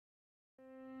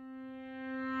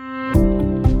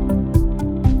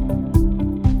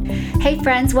Hey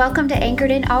friends, welcome to Anchored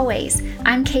in Always.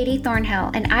 I'm Katie Thornhill,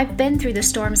 and I've been through the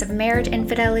storms of marriage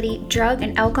infidelity, drug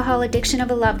and alcohol addiction of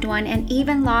a loved one, and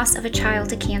even loss of a child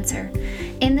to cancer.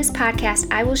 In this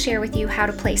podcast, I will share with you how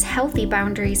to place healthy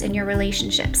boundaries in your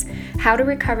relationships, how to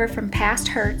recover from past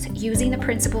hurts using the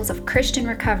principles of Christian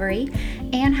recovery,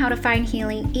 and how to find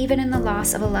healing even in the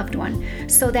loss of a loved one,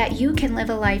 so that you can live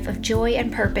a life of joy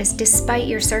and purpose despite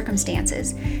your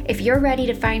circumstances. If you're ready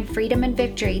to find freedom and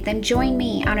victory, then join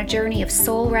me on a journey of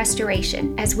soul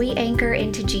restoration as we anchor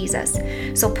into Jesus.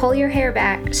 So pull your hair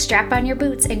back, strap on your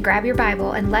boots, and grab your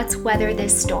Bible, and let's weather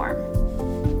this storm.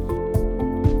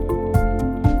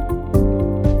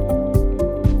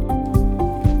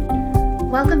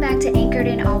 Welcome back to Anchored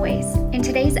in Always. In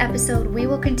today's episode, we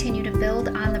will continue to build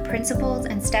on the principles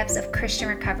and steps of Christian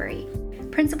recovery.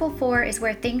 Principle 4 is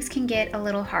where things can get a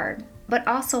little hard, but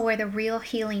also where the real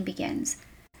healing begins.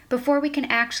 Before we can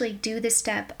actually do the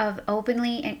step of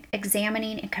openly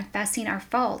examining and confessing our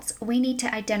faults, we need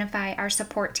to identify our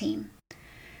support team.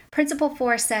 Principle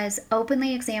 4 says,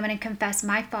 openly examine and confess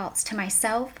my faults to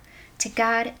myself, to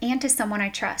God, and to someone I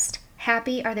trust.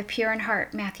 Happy are the pure in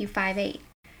heart, Matthew 5:8.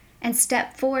 And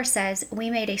step 4 says, we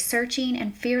made a searching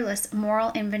and fearless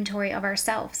moral inventory of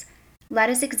ourselves. Let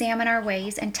us examine our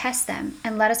ways and test them,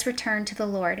 and let us return to the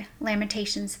Lord,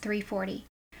 Lamentations 3:40.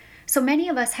 So many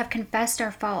of us have confessed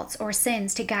our faults or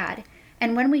sins to God,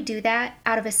 and when we do that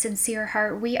out of a sincere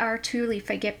heart, we are truly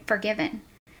forgiven.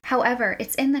 However,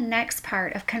 it's in the next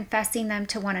part of confessing them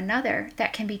to one another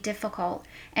that can be difficult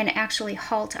and actually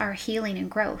halt our healing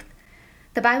and growth.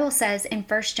 The Bible says in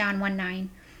 1 John 1:9,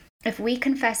 if we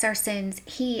confess our sins,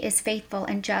 He is faithful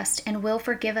and just and will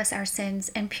forgive us our sins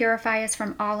and purify us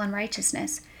from all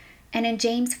unrighteousness. And in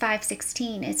James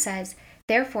 5:16 it says,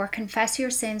 therefore, confess your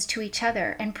sins to each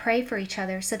other and pray for each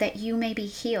other so that you may be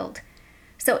healed.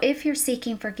 So if you're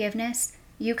seeking forgiveness,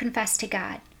 you confess to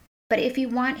God. But if you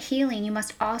want healing, you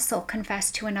must also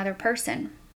confess to another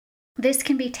person. This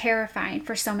can be terrifying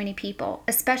for so many people,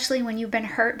 especially when you've been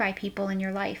hurt by people in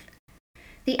your life.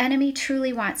 The enemy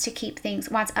truly wants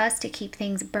us to keep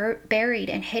things buried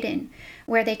and hidden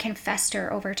where they can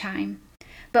fester over time.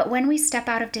 But when we step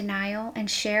out of denial and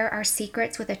share our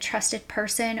secrets with a trusted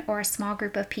person or a small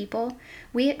group of people,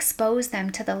 we expose them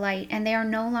to the light, and they are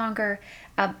no longer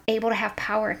able to have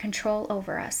power and control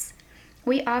over us.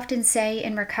 We often say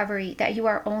in recovery that you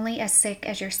are only as sick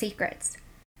as your secrets.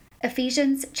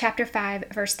 Ephesians chapter 5,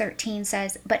 verse 13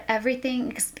 says, but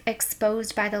everything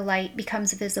exposed by the light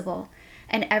becomes visible,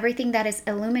 and everything that is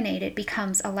illuminated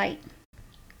becomes a light.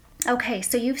 Okay,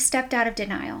 so you've stepped out of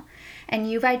denial, and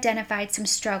you've identified some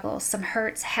struggles, some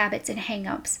hurts, habits, and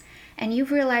hang-ups, and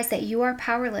you've realized that you are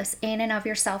powerless in and of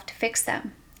yourself to fix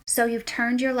them. So you've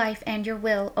turned your life and your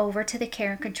will over to the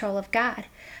care and control of God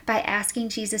by asking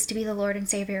Jesus to be the Lord and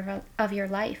Savior of your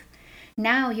life.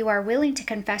 Now you are willing to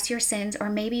confess your sins, or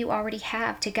maybe you already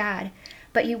have, to God,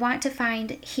 but you want to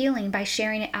find healing by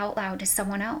sharing it out loud to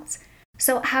someone else.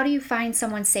 So how do you find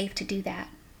someone safe to do that?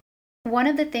 One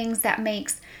of the things that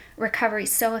makes recovery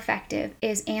so effective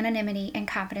is anonymity and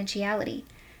confidentiality.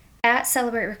 At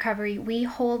Celebrate Recovery, we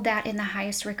hold that in the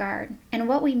highest regard. And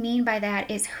what we mean by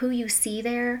that is who you see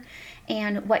there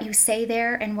and what you say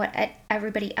there and what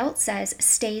everybody else says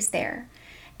stays there.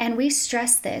 And we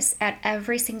stress this at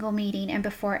every single meeting and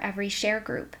before every share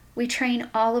group. We train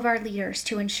all of our leaders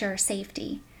to ensure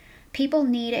safety. People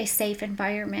need a safe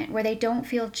environment where they don't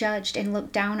feel judged and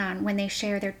looked down on when they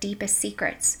share their deepest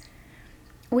secrets.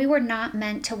 We were not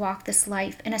meant to walk this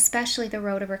life, and especially the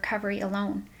road of recovery,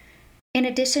 alone. In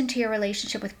addition to your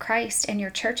relationship with Christ and your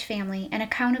church family, an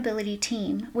accountability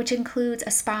team, which includes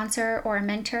a sponsor or a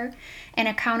mentor and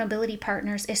accountability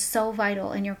partners, is so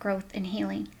vital in your growth and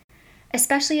healing,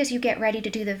 especially as you get ready to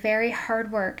do the very hard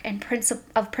work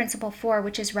of Principle 4,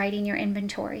 which is writing your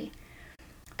inventory.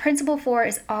 Principle 4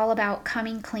 is all about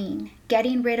coming clean,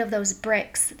 getting rid of those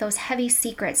bricks, those heavy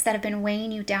secrets that have been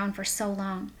weighing you down for so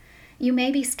long. You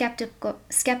may be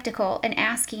skeptical and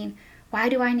asking, why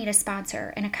do I need a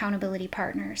sponsor and accountability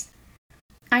partners?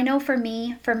 I know for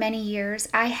me, for many years,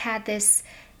 I had this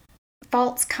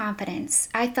false confidence.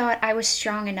 I thought I was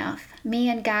strong enough. Me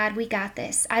and God, we got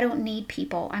this. I don't need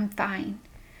people. I'm fine.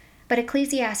 But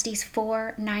Ecclesiastes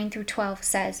 4:9-12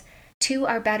 says, two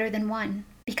are better than one,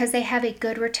 because they have a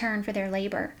good return for their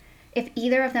labor. If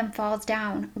either of them falls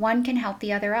down, one can help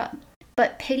the other up.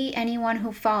 But pity anyone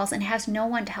who falls and has no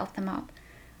one to help them up.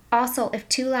 Also, if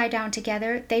two lie down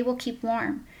together, they will keep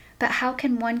warm. But how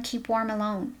can one keep warm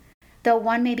alone? Though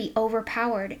one may be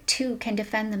overpowered, two can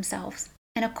defend themselves.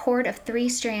 And a cord of 3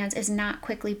 strands is not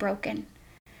quickly broken.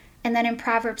 And then in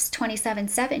Proverbs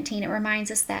 27:17, it reminds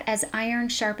us that as iron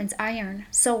sharpens iron,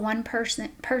 so one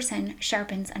person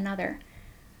sharpens another.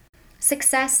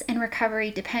 Success and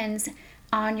recovery depends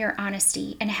on your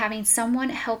honesty, and having someone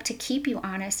help to keep you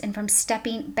honest and from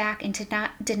stepping back into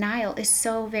denial is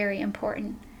so very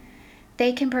important.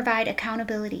 They can provide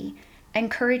accountability,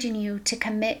 encouraging you to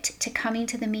commit to coming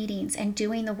to the meetings and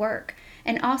doing the work,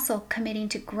 and also committing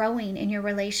to growing in your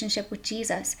relationship with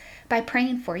Jesus by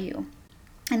praying for you,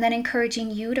 and then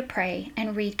encouraging you to pray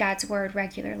and read God's word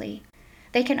regularly.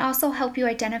 They can also help you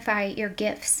identify your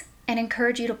gifts and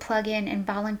encourage you to plug in and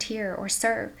volunteer or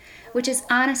serve, which is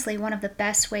honestly one of the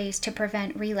best ways to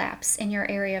prevent relapse in your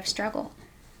area of struggle.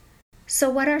 So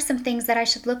what are some things that you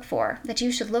should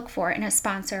look for in a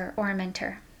sponsor or a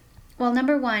mentor? Well,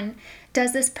 number one,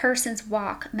 does this person's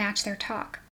walk match their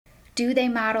talk? Do they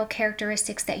model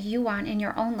characteristics that you want in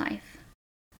your own life?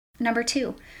 Number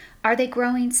two, are they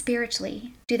growing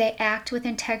spiritually? Do they act with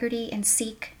integrity and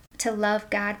seek to love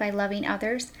God by loving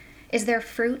others? Is there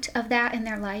fruit of that in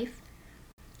their life?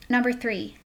 Number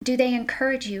three, do they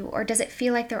encourage you, or does it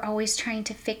feel like they're always trying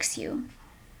to fix you?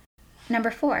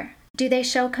 Number four, do they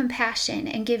show compassion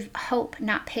and give hope,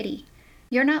 not pity?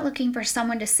 You're not looking for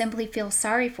someone to simply feel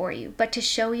sorry for you, but to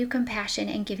show you compassion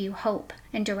and give you hope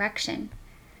and direction.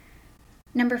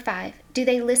 Number five, do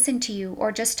they listen to you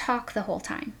or just talk the whole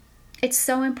time? It's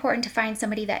so important to find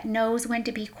somebody that knows when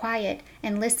to be quiet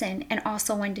and listen, and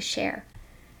also when to share.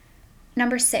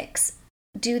 Number six,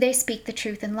 do they speak the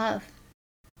truth in love?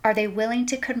 Are they willing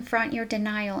to confront your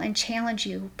denial and challenge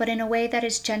you, but in a way that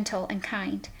is gentle and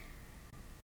kind?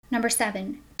 Number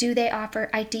seven, do they offer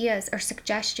ideas or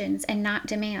suggestions and not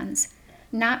demands?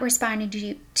 Not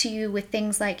responding to you with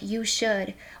things like you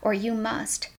should or you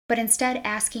must, but instead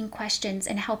asking questions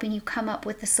and helping you come up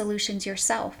with the solutions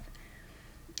yourself.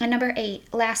 And number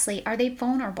eight, lastly, are they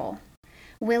vulnerable,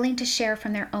 willing to share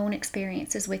from their own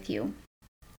experiences with you?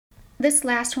 This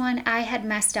last one I had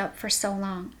messed up for so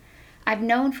long. I've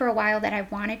known for a while that I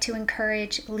wanted to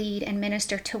encourage, lead, and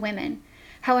minister to women.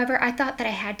 However, I thought that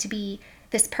I had to be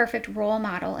this perfect role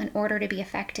model in order to be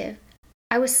effective.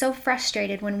 I was so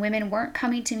frustrated when women weren't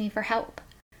coming to me for help,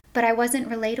 but I wasn't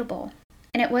relatable.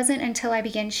 And it wasn't until I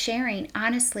began sharing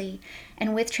honestly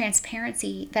and with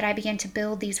transparency that I began to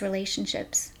build these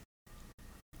relationships.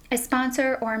 A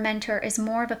sponsor or a mentor is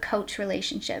more of a coach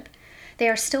relationship. They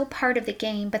are still part of the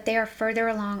game, but they are further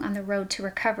along on the road to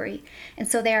recovery, and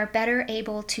so they are better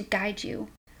able to guide you.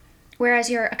 Whereas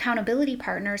your accountability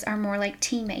partners are more like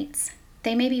teammates.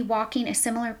 They may be walking a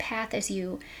similar path as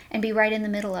you and be right in the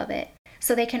middle of it,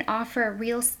 so they can offer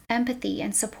real empathy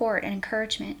and support and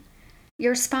encouragement.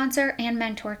 Your sponsor and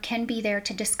mentor can be there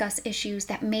to discuss issues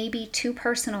that may be too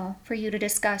personal for you to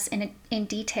discuss in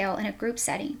detail in a group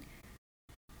setting.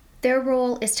 Their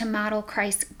role is to model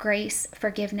Christ's grace,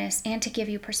 forgiveness, and to give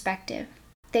you perspective.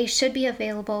 They should be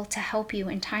available to help you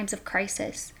in times of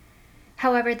crisis.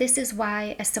 However, this is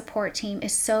why a support team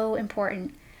is so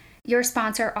important. Your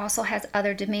sponsor also has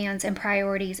other demands and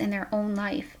priorities in their own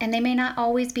life, and they may not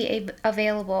always be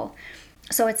available.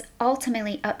 So it's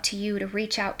ultimately up to you to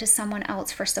reach out to someone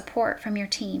else for support from your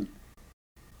team.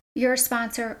 Your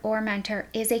sponsor or mentor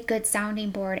is a good sounding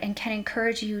board and can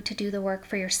encourage you to do the work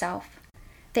for yourself.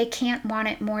 They can't want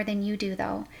it more than you do,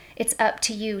 though. It's up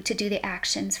to you to do the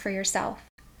actions for yourself.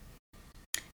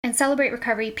 In Celebrate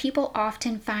Recovery, people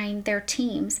often find their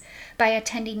teams by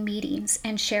attending meetings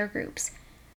and share groups.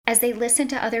 As they listen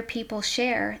to other people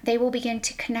share, they will begin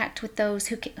to connect with those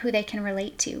who they can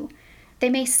relate to. They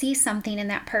may see something in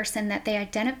that person that they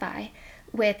identify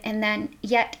with, and then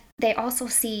yet they also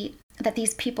see that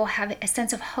these people have a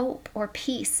sense of hope or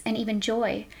peace and even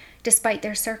joy despite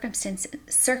their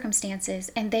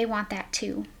circumstances, and they want that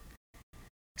too.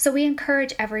 So we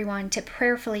encourage everyone to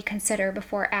prayerfully consider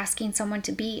before asking someone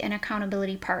to be an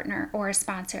accountability partner or a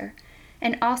sponsor,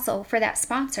 and also for that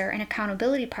sponsor and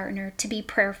accountability partner to be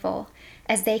prayerful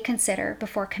as they consider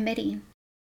before committing.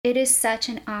 It is such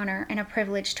an honor and a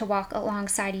privilege to walk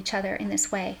alongside each other in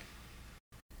this way.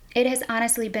 It has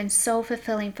honestly been so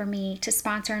fulfilling for me to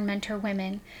sponsor and mentor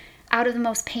women out of the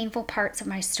most painful parts of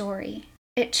my story.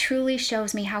 It truly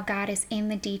shows me how God is in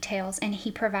the details and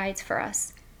He provides for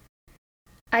us.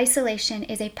 Isolation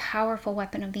is a powerful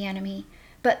weapon of the enemy,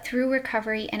 but through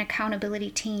recovery and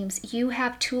accountability teams, you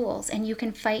have tools and you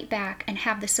can fight back and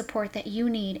have the support that you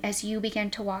need as you begin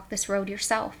to walk this road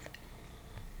yourself.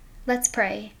 Let's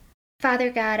pray.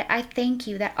 Father God, I thank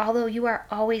you that although you are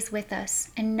always with us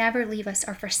and never leave us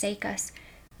or forsake us,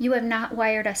 you have not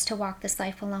wired us to walk this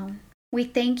life alone. We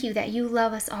thank you that you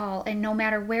love us all, and no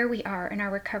matter where we are in our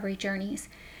recovery journeys,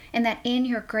 and that in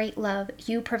your great love,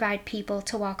 you provide people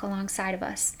to walk alongside of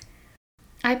us.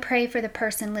 I pray for the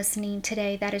person listening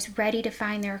today that is ready to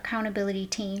find their accountability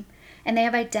team, and they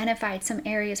have identified some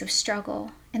areas of struggle,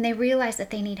 and they realize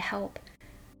that they need help.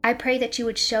 I pray that you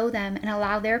would show them and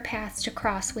allow their paths to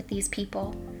cross with these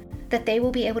people, that they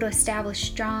will be able to establish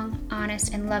strong,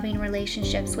 honest, and loving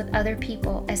relationships with other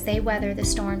people as they weather the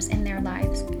storms in their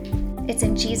lives. It's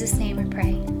in Jesus' name I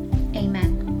pray.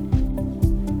 Amen.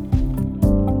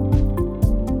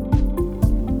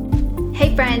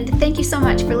 Hey friend, thank you so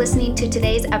much for listening to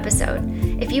today's episode.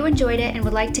 If you enjoyed it and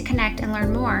would like to connect and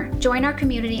learn more, join our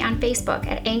community on Facebook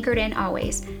at Anchored In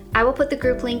Always. I will put the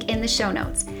group link in the show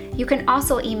notes. You can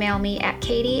also email me at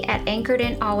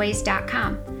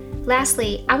katie@anchoredinalways.com.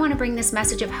 Lastly, I want to bring this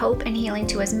message of hope and healing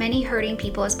to as many hurting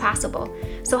people as possible.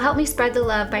 So help me spread the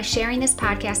love by sharing this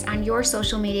podcast on your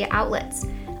social media outlets.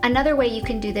 Another way you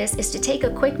can do this is to take a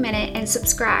quick minute and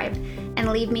subscribe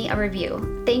and leave me a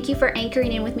review. Thank you for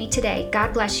anchoring in with me today.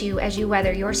 God bless you as you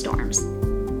weather your storms.